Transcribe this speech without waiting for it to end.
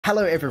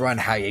Hello everyone,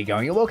 how are you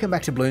going? And welcome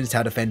back to Bloons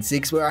Tower Defence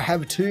 6, where I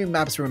have 2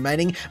 maps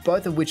remaining,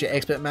 both of which are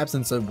expert maps,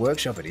 and so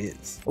workshop it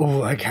is.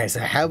 Oh, okay, so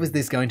how is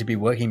this going to be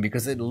working?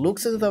 Because it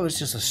looks as though it's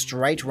just a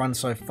straight run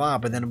so far,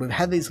 but then we've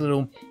had these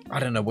little, I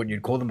don't know what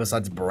you'd call them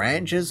besides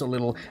branches, or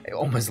little,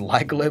 almost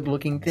like globe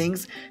looking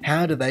things.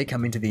 How do they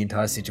come into the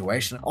entire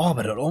situation? Oh,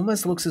 but it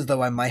almost looks as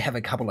though I may have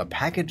a couple of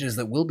packages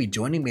that will be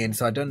joining me, and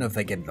so I don't know if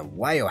they get in the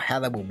way, or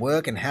how that will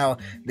work, and how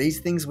these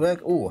things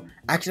work. Oh,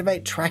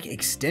 activate track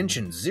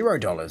extension,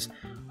 $0.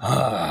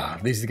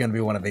 This is going to be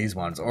one of these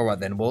ones. Alright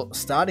then, well,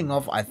 starting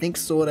off, I think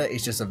sorta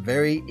is just a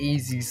very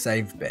easy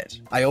safe bet.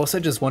 I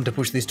also just want to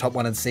push this top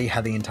one and see how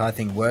the entire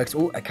thing works.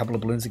 Oh, a couple of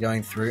balloons are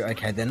going through,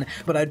 okay then,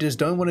 but I just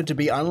don't want it to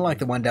be unlike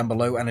the one down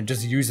below and it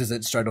just uses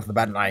it straight off the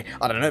bat and I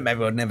don't know,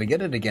 maybe I'll never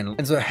get it again.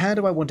 And so how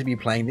do I want to be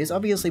playing this?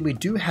 Obviously we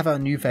do have our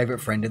new favorite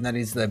friend, and that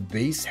is the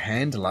beast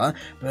handler,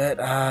 but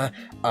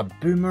a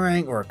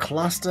boomerang or a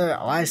cluster,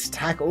 ice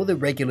tack, all the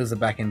regulars are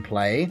back in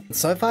play.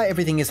 So far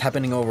everything is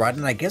happening alright,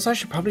 and I guess I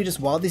should probably just,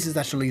 while this is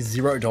actually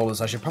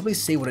 $0, I should probably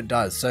see what it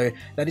does. So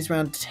that is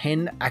round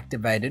 10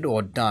 activated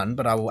or done,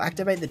 but I will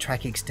activate the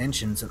track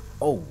extensions and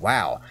oh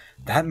wow,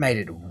 that made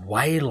it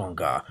way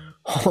longer.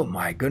 Oh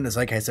my goodness,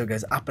 okay, so it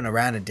goes up and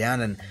around and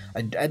down,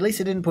 and at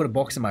least it didn't put a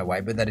box in my way,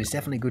 but that is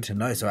definitely good to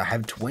know. So I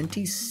have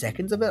 20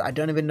 seconds of it. I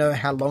don't even know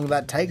how long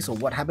that takes or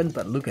what happens,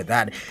 but look at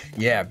that.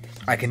 Yeah,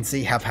 I can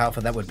see how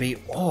powerful that would be.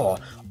 Oh,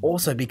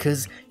 also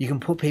because you can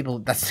put people,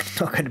 that's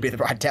not going to be the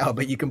right tower,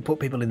 but you can put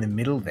people in the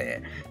middle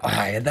there. Oh,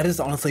 yeah, that is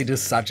honestly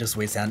just such a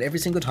sweet sound. Every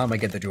single time I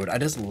get the druid, I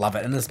just love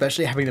it, and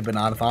especially having the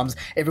banana farms,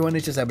 everyone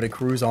is just able to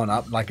cruise on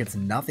up like it's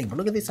nothing. But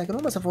look at this, I can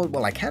almost afford,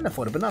 well, I can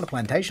afford a banana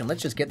plantation.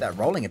 Let's just get that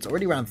rolling. It's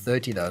already around 30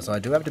 though, so I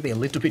do have to be a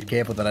little bit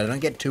careful that I don't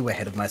get too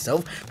ahead of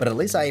myself, but at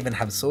least I even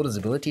have Sorter's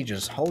ability to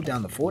just hold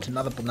down the fort,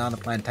 another banana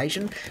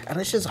plantation, and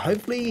let's just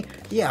hopefully,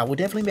 yeah, we'll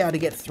definitely be able to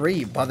get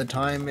 3 by the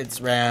time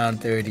it's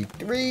round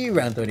 33,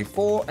 round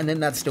 34, and then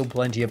that's still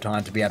plenty of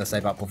time to be able to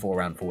save up before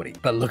round 40.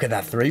 But look at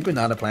that, 3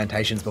 banana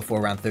plantations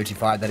before round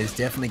 35, that is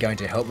definitely going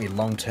to help me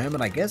long term,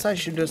 and I guess I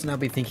should just now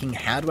be thinking,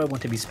 how do I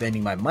want to be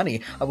spending my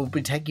money? I will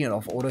be taking it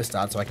off auto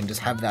start so I can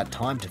just have that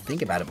time to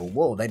think about it, but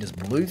whoa, they just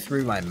blew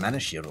through my mana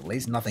shield, at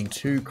least nothing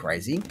too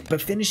crazy.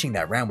 But finishing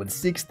that round with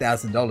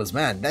 $6,000,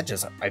 man, that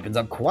just opens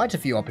up quite a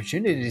few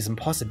opportunities and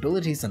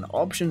possibilities and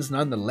options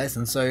nonetheless,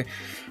 and so,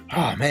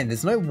 oh man,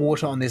 there's no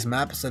water on this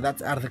map, so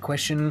that's out of the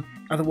question.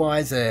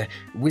 Otherwise,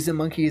 Wizard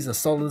Monkey is a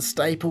solid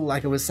staple,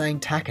 like I was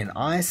saying, tack and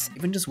ice.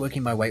 Even just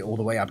working my way all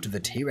the way up to the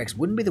T-Rex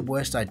wouldn't be the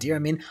worst idea. I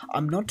mean,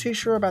 I'm not too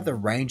sure about the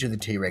range of the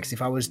T-Rex.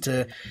 If I was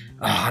to,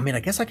 I mean, I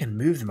guess I can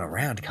move them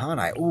around, can't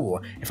I?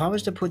 Or if I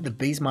was to put the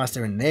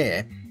Beastmaster in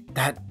there,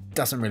 that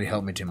doesn't really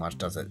help me too much,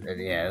 does it?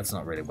 Yeah, it's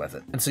not really worth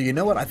it. And so you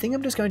know what? I think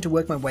I'm just going to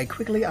work my way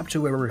quickly up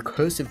to a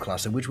recursive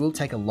cluster, which will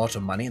take a lot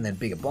of money, and then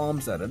bigger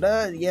bombs,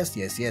 Yes,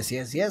 yes, yes,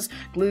 yes, yes.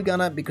 Glue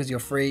gunner, because you're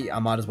free, I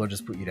might as well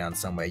just put you down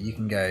somewhere. You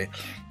can go,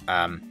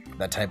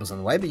 that table's on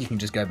the way, but you can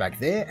just go back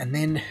there. And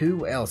then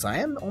who else? I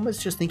am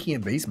almost just thinking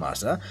of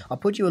Beastmaster. I'll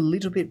put you a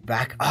little bit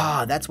back.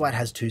 That's why it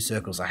has 2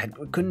 circles. I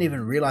couldn't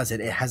even realize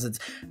it. It has its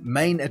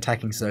main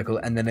attacking circle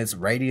and then its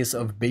radius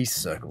of beast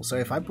circle. So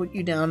if I put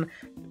you down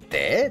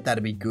there,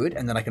 that'd be good,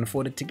 and then I can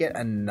afford it to get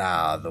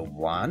another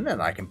one,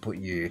 and I can put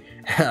you,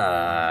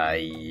 yeah,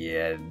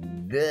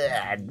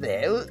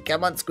 there,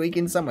 come on, squeak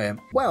in somewhere.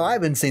 Well, I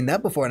haven't seen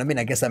that before, and I mean,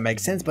 I guess that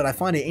makes sense, but I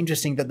find it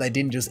interesting that they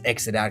didn't just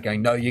exit out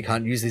going, no, you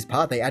can't use this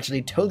path. They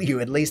actually tell you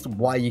at least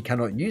why you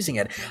cannot using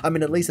it. I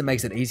mean, at least it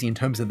makes it easy in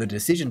terms of the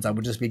decisions. I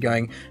would just be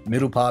going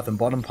middle path and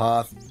bottom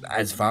path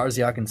as far as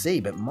the eye can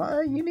see, but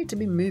you need to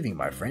be moving,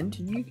 my friend.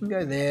 You can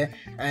go there,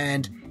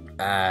 and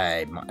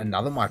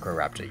another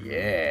Microraptor,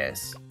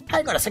 yes.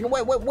 Hang on a second,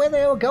 where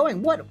they all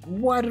going?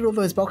 Why did all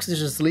those boxes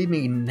just leave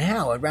me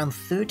now at round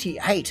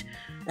 38?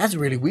 That's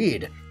really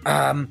weird.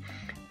 I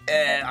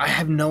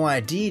have no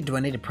idea. Do I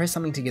need to press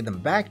something to get them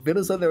back? It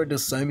feels like there are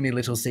just so many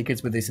little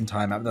secrets with this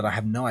entire map that I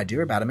have no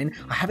idea about. I mean,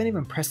 I haven't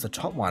even pressed the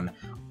top one.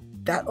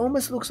 That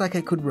almost looks like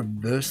it could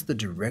reverse the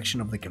direction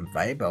of the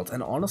conveyor belt,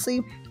 and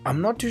honestly,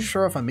 I'm not too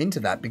sure if I'm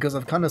into that because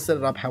I've kind of set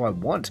it up how I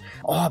want.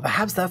 Oh,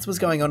 perhaps that's what's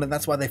going on, and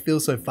that's why they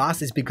feel so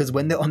fast, is because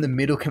when they're on the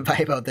middle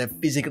conveyor belt, they're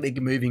physically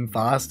moving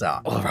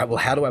faster. Alright, well,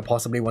 how do I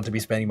possibly want to be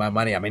spending my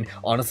money? I mean,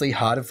 honestly,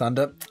 Heart of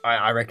Thunder,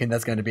 I reckon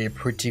that's going to be a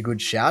pretty good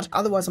shout.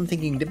 Otherwise, I'm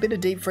thinking a bit of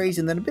deep freeze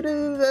and then a bit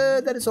of,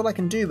 that is all I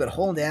can do, but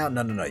hold out.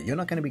 No, you're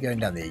not going to be going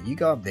down there. You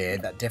go up there.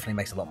 That definitely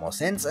makes a lot more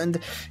sense, and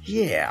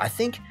yeah, I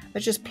think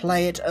let's just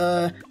play it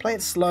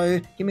slow,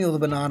 give me all the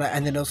banana,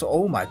 and then also,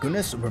 oh my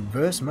goodness,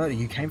 reverse motor,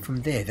 you came from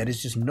there. That is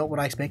just not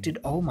what I expected.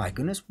 Oh my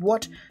goodness,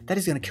 what? That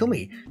is going to kill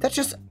me. That's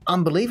just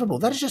unbelievable.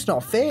 That is just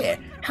not fair.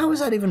 How is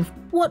that even,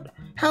 what?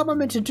 How am I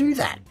meant to do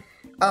that?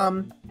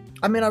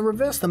 I mean, I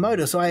reversed the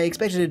motor, so I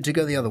expected it to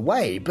go the other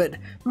way, but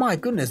my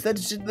goodness,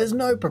 there's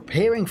no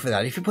preparing for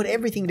that. If you put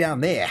everything down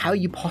there, how are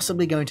you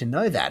possibly going to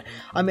know that?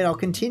 I mean, I'll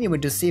continue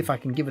and just see if I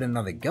can give it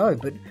another go,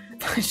 but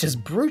that's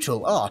just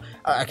brutal. Oh,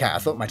 okay, I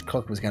thought my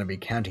clock was going to be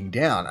counting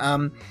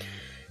down.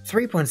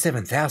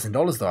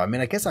 $3,700 though. I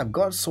mean, I guess I've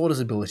got Sorter's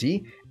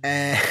ability,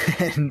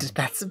 And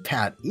that's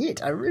about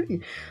it. I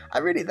really,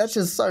 that's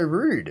just so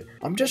rude.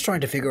 I'm just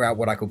trying to figure out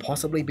what I could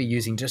possibly be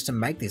using just to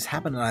make this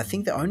happen, and I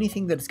think the only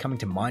thing that is coming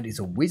to mind is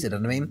a wizard.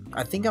 And I mean,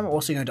 I think I'm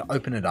also going to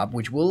open it up,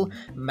 which will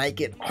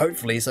make it,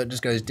 hopefully, so it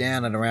just goes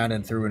down and around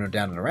and through and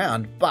down and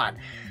around, but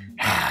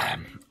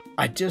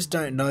I just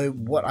don't know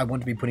what I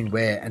want to be putting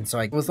where, and so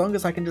as long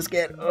as I can just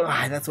get,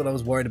 that's what I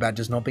was worried about,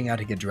 just not being able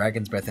to get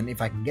Dragon's Breath, and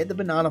if I can get the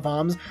banana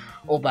farms,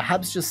 or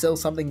perhaps just sell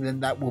something, then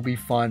that will be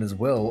fine as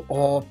well,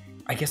 or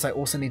I guess I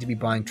also need to be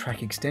buying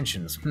track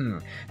extensions.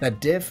 That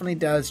definitely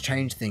does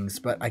change things,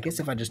 but I guess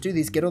if I just do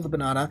this, get all the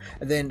banana,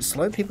 and then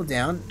slow people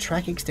down,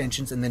 track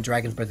extensions, and then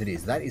Dragon's Breath it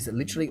is. That is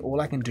literally all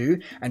I can do,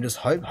 and just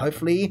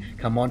hopefully,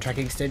 come on, track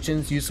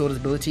extensions, use Sorter's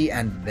ability,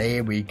 and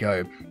there we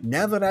go.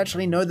 Now that I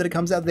actually know that it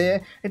comes out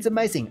there, it's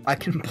amazing. I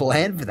can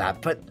plan for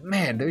that, but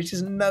man, there's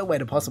just no way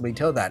to possibly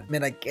tell that. I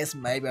mean, I guess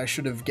maybe I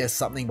should have guessed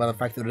something by the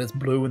fact that it's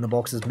blue and the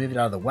boxes moved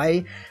out of the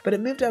way, but it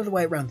moved out of the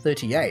way around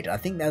 38. I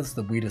think that's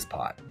the weirdest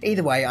part.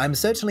 Either way, I'm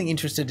certainly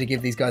interested to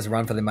give these guys a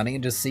run for their money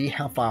and just see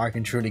how far I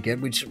can truly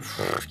get, which,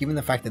 given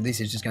the fact that this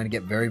is just going to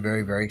get very,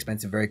 very, very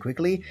expensive very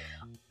quickly,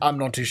 I'm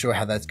not too sure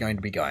how that's going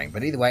to be going,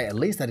 but either way, at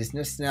least that is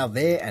just now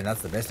there, and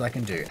that's the best I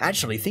can do.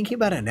 Actually, thinking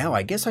about it now,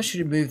 I guess I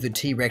should move the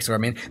T-Rex, or I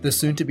mean, the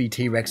soon-to-be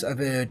T-Rex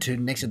over to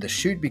next to the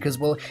chute, because,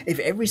 well, if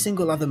every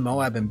single other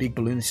Moab and big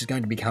balloon is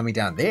going to be coming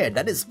down there,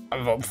 that is,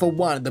 for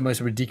one, the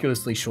most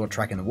ridiculously short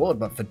track in the world,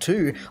 but for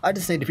two, I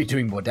just need to be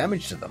doing more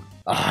damage to them.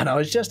 And I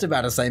was just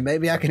about to say,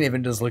 maybe I can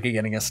even just look at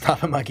getting a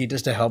Sniper Monkey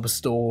just to help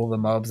stall the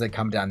mobs that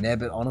come down there,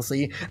 but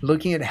honestly,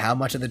 looking at how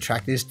much of the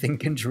track this thing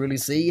can truly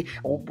see,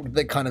 or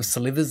the kind of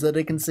slivers that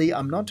it can see,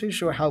 I'm not too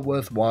sure how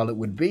worthwhile it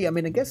would be. I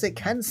mean, I guess it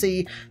can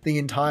see the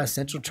entire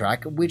central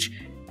track, which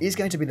is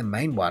going to be the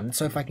main one,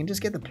 so if I can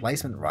just get the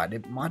placement right,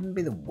 it mightn't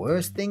be the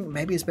worst thing,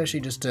 maybe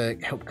especially just to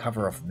help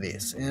cover off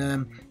this.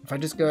 If I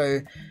just go,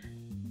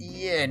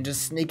 yeah, and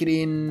just sneak it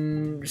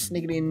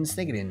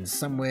in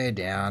somewhere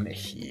down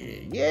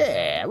here.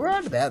 Yeah,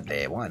 right about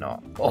there, why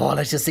not? Oh,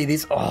 let's just see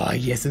this. Oh,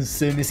 yes, as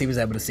soon as he was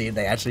able to see it,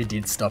 they actually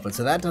did stop it.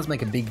 So that does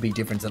make a big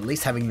difference, at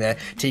least having the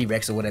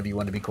T-Rex or whatever you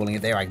want to be calling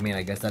it there. I mean,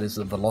 I guess that is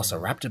the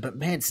Velociraptor, but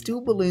man,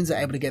 still balloons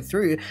are able to get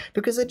through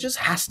because it just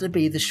has to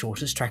be the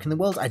shortest track in the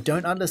world. I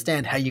don't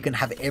understand how you can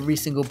have every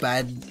single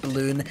bad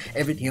balloon,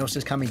 everything else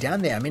just coming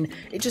down there. I mean,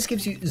 it just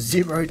gives you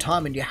zero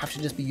time and you have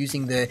to just be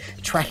using the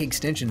track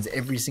extensions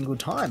every single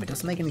time. It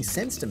doesn't make any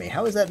sense to me.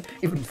 How is that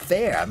even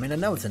fair? I mean, I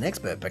know it's an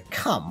expert, but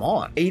come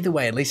on. Either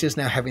way, at least just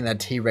now having that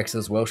T-Rex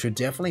as well should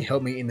definitely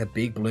help me in the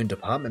big balloon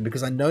department,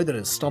 because I know that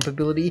its stomp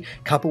ability,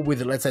 coupled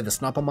with, let's say, the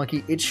Sniper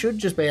Monkey, it should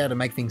just be able to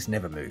make things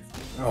never move.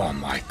 Oh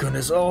my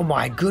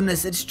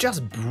goodness, it's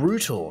just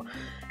brutal.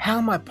 How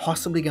am I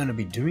possibly going to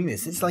be doing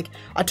this? It's like,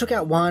 I took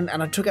out one,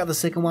 and I took out the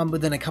second one, but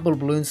then a couple of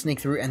balloons sneak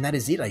through, and that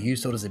is it. I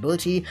used Sorter's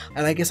ability,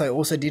 and I guess I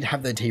also did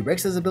have the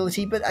T-Rex's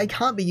ability, but I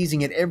can't be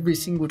using it every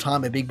single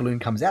time a big balloon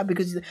comes out,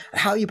 because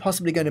how are you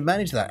possibly going to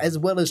manage that? As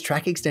well as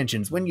track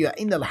extensions. When you're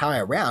in the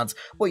higher rounds,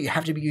 well, you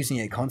have to be using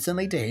it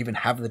constantly to even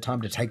have the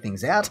time to take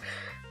things out.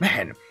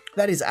 Man,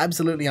 that is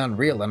absolutely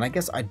unreal, and I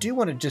guess I do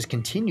want to just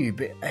continue,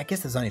 but I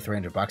guess there's only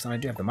 300 bucks and I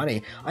do have the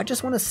money. I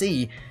just want to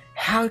see,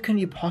 how can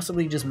you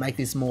possibly just make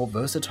this more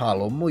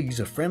versatile or more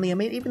user-friendly? I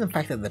mean, even the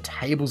fact that the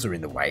tables are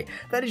in the way,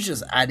 that is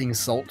just adding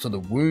salt to the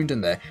wound,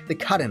 and the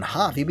cut in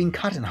half. You've been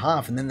cut in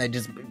half and then they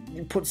just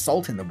put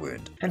salt in the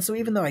wound. And so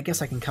even though I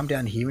guess I can come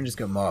down here and just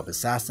go Moab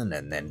Assassin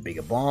and then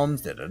bigger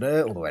bombs, all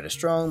the way to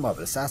strong, Moab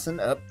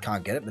Assassin,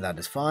 can't get it, but that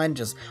is fine,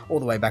 just all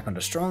the way back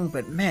onto strong.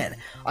 But man,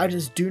 I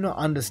just do not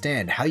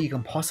understand how you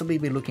can possibly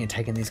be looking at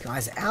taking these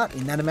guys out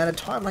in that amount of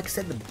time. Like I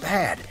said, the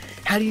bad.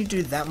 How do you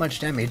do that much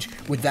damage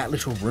with that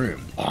little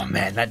room? Oh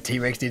man, that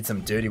T-Rex did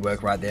some dirty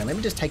work right there. Let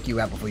me just take you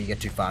out before you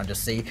get too far and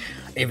just see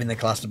even the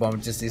cluster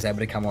bomb just is able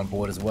to come on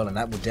board as well, and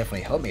that will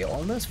definitely help me. I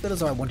almost feel as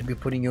though I want to be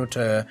putting you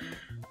to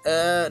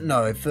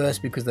no,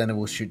 first, because then it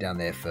will shoot down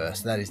there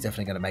first. That is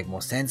definitely going to make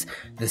more sense.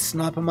 The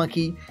Sniper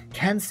Monkey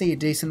can see a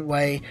decent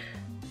way.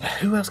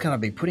 Who else can I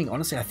be putting?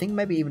 Honestly, I think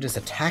maybe even just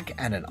attack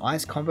and an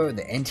ice combo at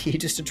the end here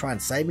just to try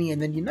and save me.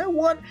 And then, you know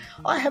what?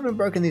 I haven't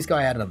broken this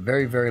guy out in a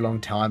very, very long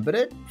time, but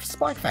at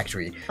Spike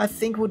Factory, I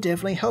think will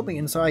definitely help me.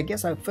 And so I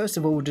guess I first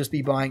of all will just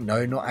be buying,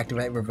 no, not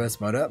activate reverse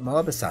motor,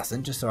 Moab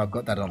Assassin, just so I've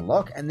got that on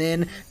lock. And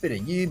then bit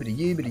of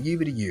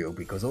you,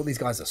 because all these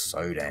guys are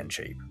so damn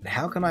cheap.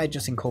 How can I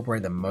just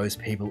incorporate the most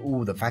people?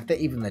 Ooh, the fact that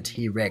even the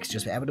T-Rex,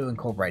 just be able to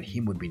incorporate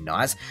him would be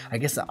nice. I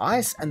guess the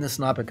ice and the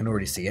sniper can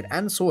already see it,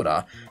 and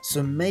Sorter.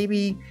 So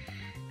maybe,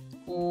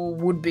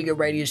 would bigger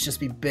radius just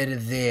be better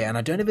there? And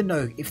I don't even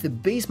know if the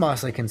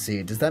Beastmaster can see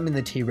it. Does that mean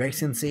the T-Rex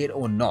can see it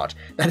or not?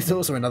 That is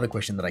also another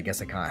question that I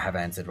guess I can't have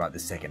answered right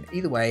this second.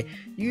 Either way,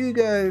 you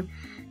go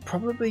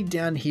probably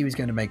down here is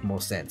going to make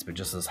more sense, but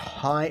just as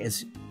high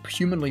as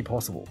humanly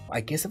possible.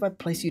 I guess if I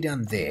place you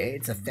down there,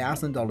 it's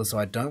 $1,000, so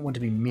I don't want to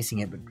be missing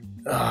it, but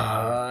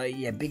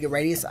yeah, bigger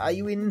radius. Are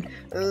you in?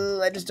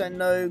 I just don't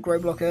know. Grow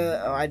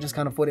blocker. I just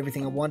can't afford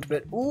everything I want,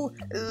 but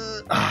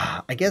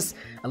I guess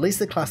at least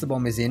the cluster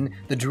bomb is in.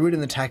 The druid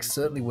and the tax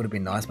certainly would have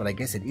been nice, but I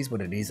guess it is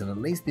what it is, and at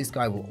least this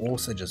guy will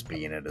also just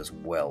be in it as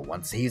well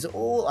once he's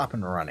all up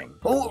and running.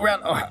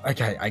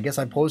 Okay, I guess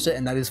I paused it,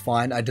 and that is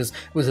fine. I just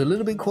was a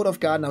little bit caught off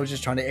guard, and I was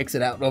just trying to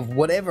exit out of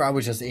whatever I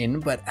was just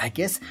in, but I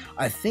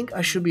think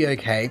I should be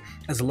okay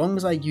as long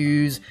as I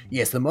use,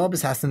 yes, the mob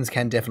assassins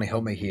can definitely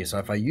help me here, so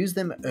if I use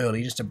them early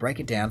just to break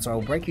it down, so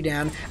I'll break you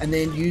down and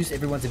then use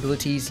everyone's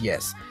abilities.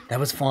 Yes, that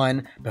was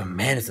fine, but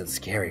man, is it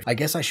scary. I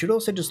guess I should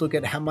also just look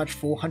at how much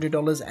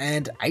 $400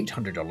 and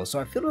 $800, so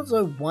I feel as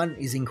though one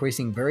is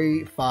increasing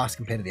very fast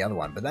compared to the other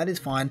one, but that is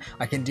fine.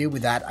 I can deal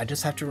with that. I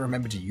just have to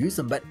remember to use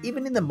them. But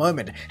even in the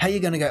moment, how are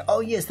you going to go, oh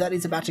yes, that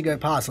is about to go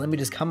past, let me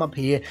just come up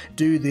here,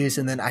 do this,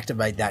 and then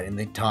activate that in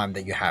the time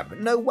that you have?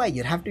 No way,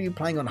 you'd have to be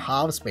playing on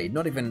half speed,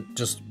 not even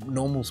just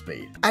normal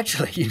speed.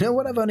 Actually, you know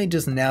what I've only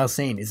just now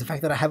seen is the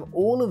fact that I have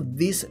all of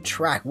this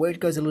track where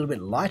it goes a little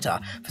bit lighter.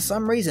 For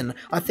some reason,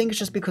 I think it's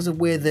just because of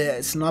where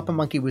the sniper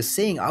monkey was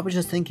seeing. I was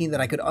just thinking that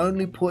I could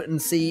only put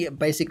and see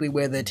basically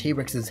where the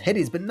T-Rex's head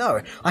is, but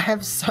no, I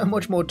have so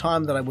much more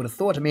time than I would have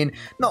thought. I mean,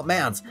 not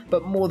mounts,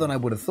 but more than I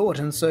would have thought.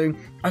 And so,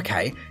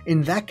 okay,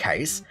 in that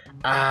case,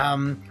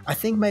 I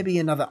think maybe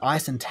another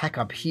ice and tack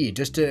up here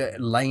just to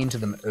lay into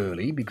them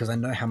early because I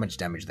know how much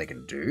damage they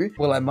can do.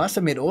 Well, I must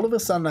admit, all of a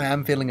sudden I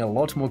am feeling a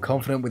lot more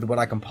confident with what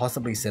I can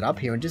possibly set up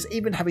here, and just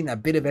even having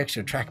that bit of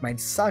extra track made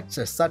such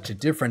a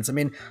difference. I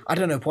mean, I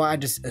don't know why I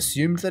just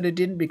assumed that it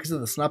didn't because of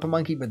the sniper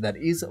monkey, but that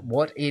is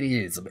what it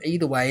is.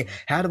 Either way,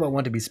 how do I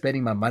want to be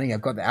spending my money?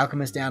 I've got the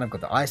alchemist down, I've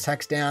got the ice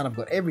tacks down, I've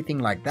got everything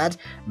like that.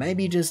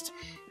 Maybe just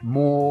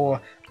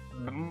more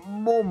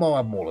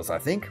Moab Maulers, I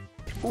think.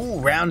 Ooh,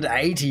 round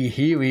 80,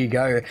 here we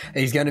go.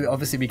 He's going to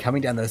obviously be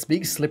coming down this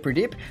big slippery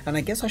dip, and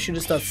I guess I should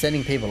just start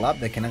sending people up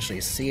that can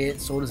actually see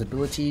it. Sorter's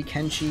ability,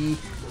 can she?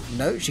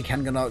 No, she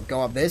can not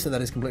go up there, so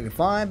that is completely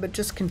fine, but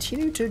just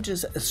continue to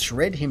just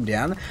shred him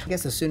down. I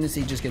guess as soon as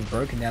he just gets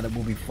broken down, it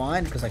will be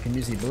fine because I can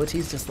use the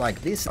abilities just like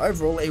this.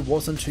 Overall, it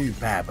wasn't too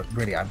bad, but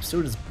really, I'm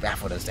still just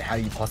baffled as to how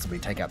you possibly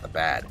take out the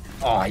bad.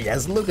 Oh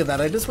yes, look at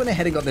that. I just went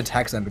ahead and got the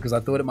taxon because I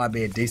thought it might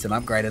be a decent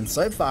upgrade, and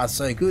so far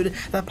so good.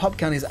 That pop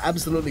count is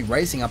absolutely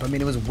racing up. I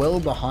mean, it was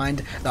well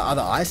behind the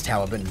other ice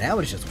tower, but now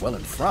it's just well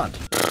in front.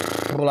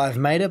 Well, I've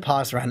made it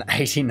past round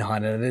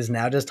 89, and it is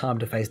now just time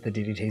to face the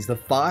DDTs, the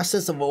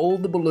fastest of all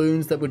the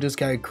balloons that will just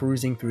go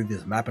cruising through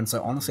this map. And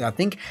so honestly, I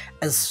think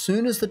as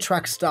soon as the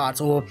track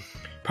starts, or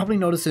probably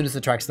not as soon as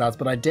the track starts,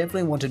 but I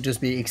definitely want to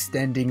just be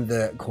extending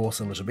the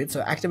course a little bit.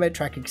 So activate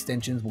track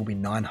extensions will be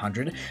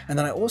 900. And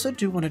then I also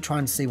do want to try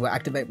and see where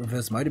activate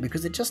reverse motor,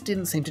 because it just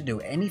didn't seem to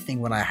do anything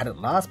when I had it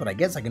last, but I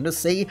guess I can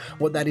just see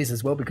what that is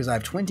as well, because I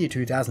have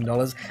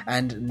 $22,000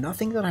 and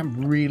nothing that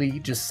I'm really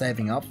just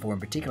saving up for in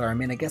particular. I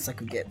mean, I guess I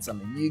could get some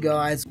of you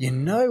guys. You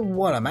know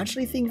what? I'm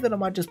actually thinking that I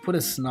might just put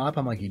a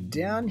sniper monkey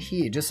down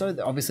here, just so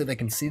that obviously they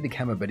can see the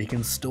camera, but he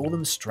can stall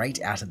them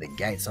straight out of the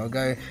gate. So I'll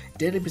go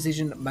deadly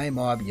precision, main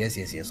mob,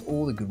 yes,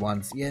 all the good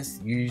ones, yes,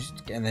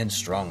 used, and then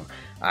strong.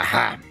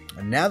 Aha!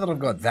 And now that I've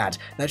got that,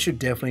 that should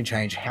definitely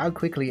change how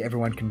quickly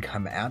everyone can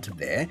come out of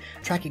there.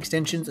 Track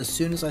extensions, as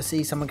soon as I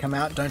see someone come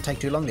out, don't take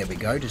too long. There we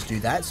go, just do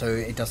that so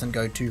it doesn't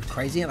go too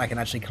crazy and I can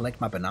actually collect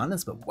my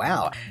bananas. But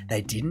wow,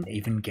 they didn't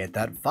even get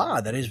that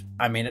far. That is,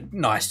 I mean,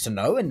 nice to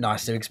know and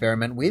nice to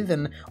experiment with,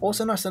 and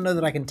also nice to know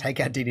that I can take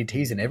out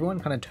DDTs, and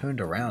everyone kind of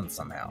turned around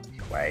somehow.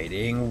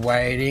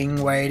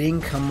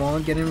 Waiting. Come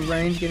on, get in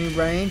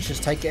range.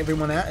 Just take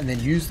everyone out and then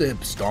use the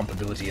stomp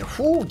ability.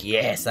 Oh,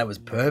 yes, that was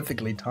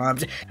perfectly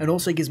timed, and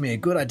also gives me a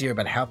good idea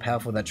about how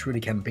powerful that truly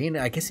can be. And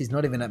I guess he's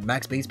not even at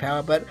max beast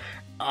power, but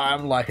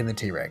I'm liking the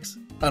T-Rex.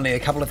 Only a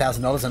couple of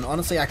 $1,000s, and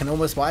honestly I can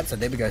almost buy it, so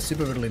there we go.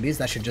 Super riddle it is.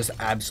 That should just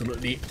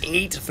absolutely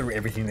eat through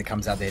everything that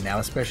comes out there now,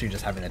 especially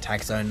just having the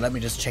tax zone. Let me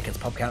just check its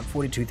pop count,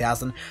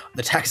 42,000.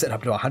 The tax set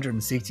up to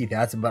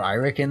 160,000, but I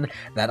reckon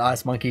that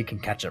ice monkey can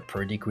catch it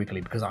pretty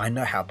quickly because I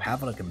know how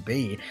powerful it can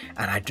be.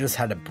 And I just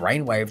had a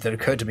brainwave that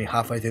occurred to me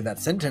halfway through that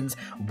sentence.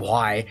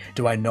 Why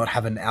do I not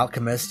have an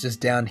alchemist just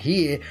down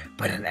here,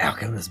 but an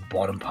alchemist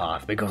bottom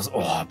path? Because,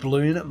 oh,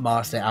 Bloon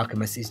Master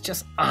Alchemist is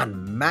just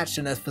unmatched,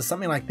 and as for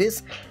something like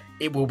this,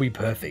 it will be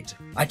perfect.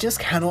 I just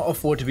cannot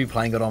afford to be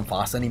playing it on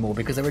fast anymore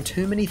because there are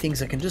too many things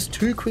that can just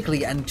too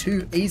quickly and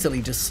too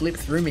easily just slip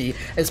through me,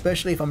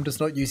 especially if I'm just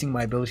not using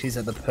my abilities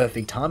at the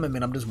perfect time. I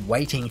mean, I'm just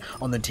waiting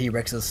on the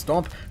T-Rex's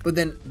stomp, but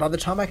then by the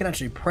time I can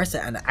actually press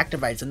it and it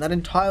activates and that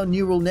entire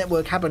neural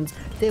network happens,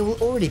 there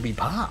will already be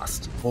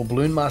past. Well,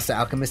 Bloon Master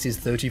Alchemist is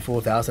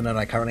 34,000 and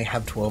I currently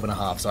have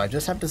 12.5, so I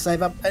just have to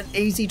save up an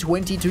easy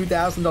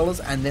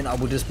 $22,000 and then I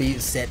will just be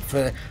set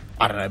for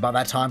I don't know, by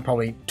that time,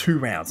 probably 2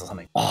 rounds or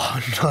something.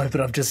 Oh no,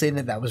 but I've just seen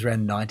that was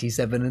round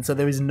 97, and so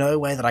there is no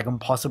way that I can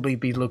possibly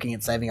be looking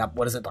at saving up,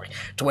 what is it, like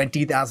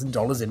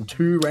 $20,000 in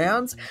 2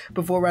 rounds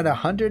before round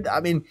 100?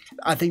 I mean,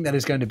 I think that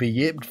is going to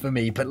be it for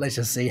me, but let's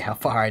just see how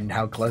far and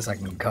how close I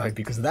can go,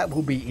 because that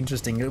will be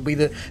interesting. It'll be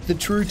the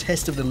true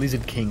test of the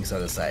Lizard King, so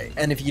to say.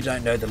 And if you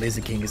don't know, the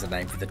Lizard King is a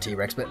name for the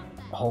T-Rex, but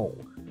oh.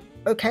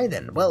 Okay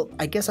then, well,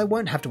 I guess I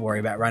won't have to worry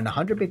about round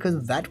 100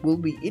 because that will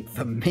be it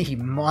for me.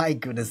 My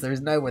goodness, there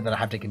is no way that I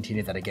have to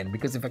continue that again,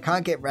 because if I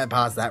can't get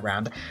past that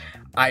round,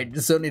 I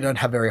certainly don't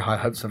have very high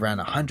hopes for round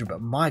 100,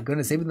 but my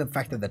goodness, even the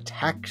fact that the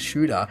tack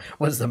shooter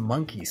was the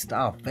monkey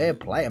star, fair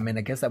play. I mean,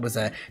 I guess that was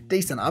a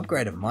decent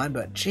upgrade of mine,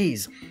 but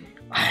geez,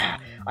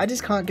 I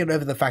just can't get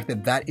over the fact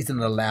that that isn't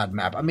an allowed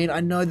map. I mean, I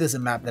know there's a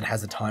map that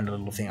has a tiny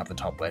little thing up the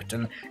top left,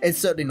 and it's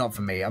certainly not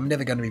for me. I'm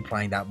never going to be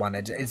playing that one.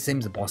 It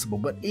seems impossible,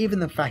 but even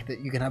the fact that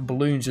you can have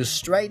balloons just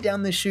straight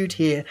down the chute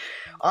here,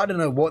 I don't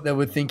know what they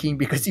were thinking,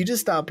 because you just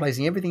start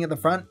placing everything at the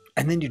front,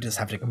 and then you just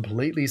have to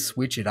completely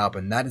switch it up,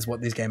 and that is what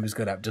this game is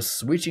good at, just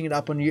switching it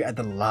up on you at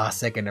the last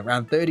second.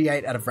 Around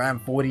 38 out of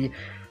round 40,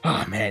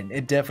 oh man,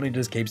 it definitely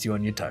just keeps you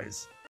on your toes.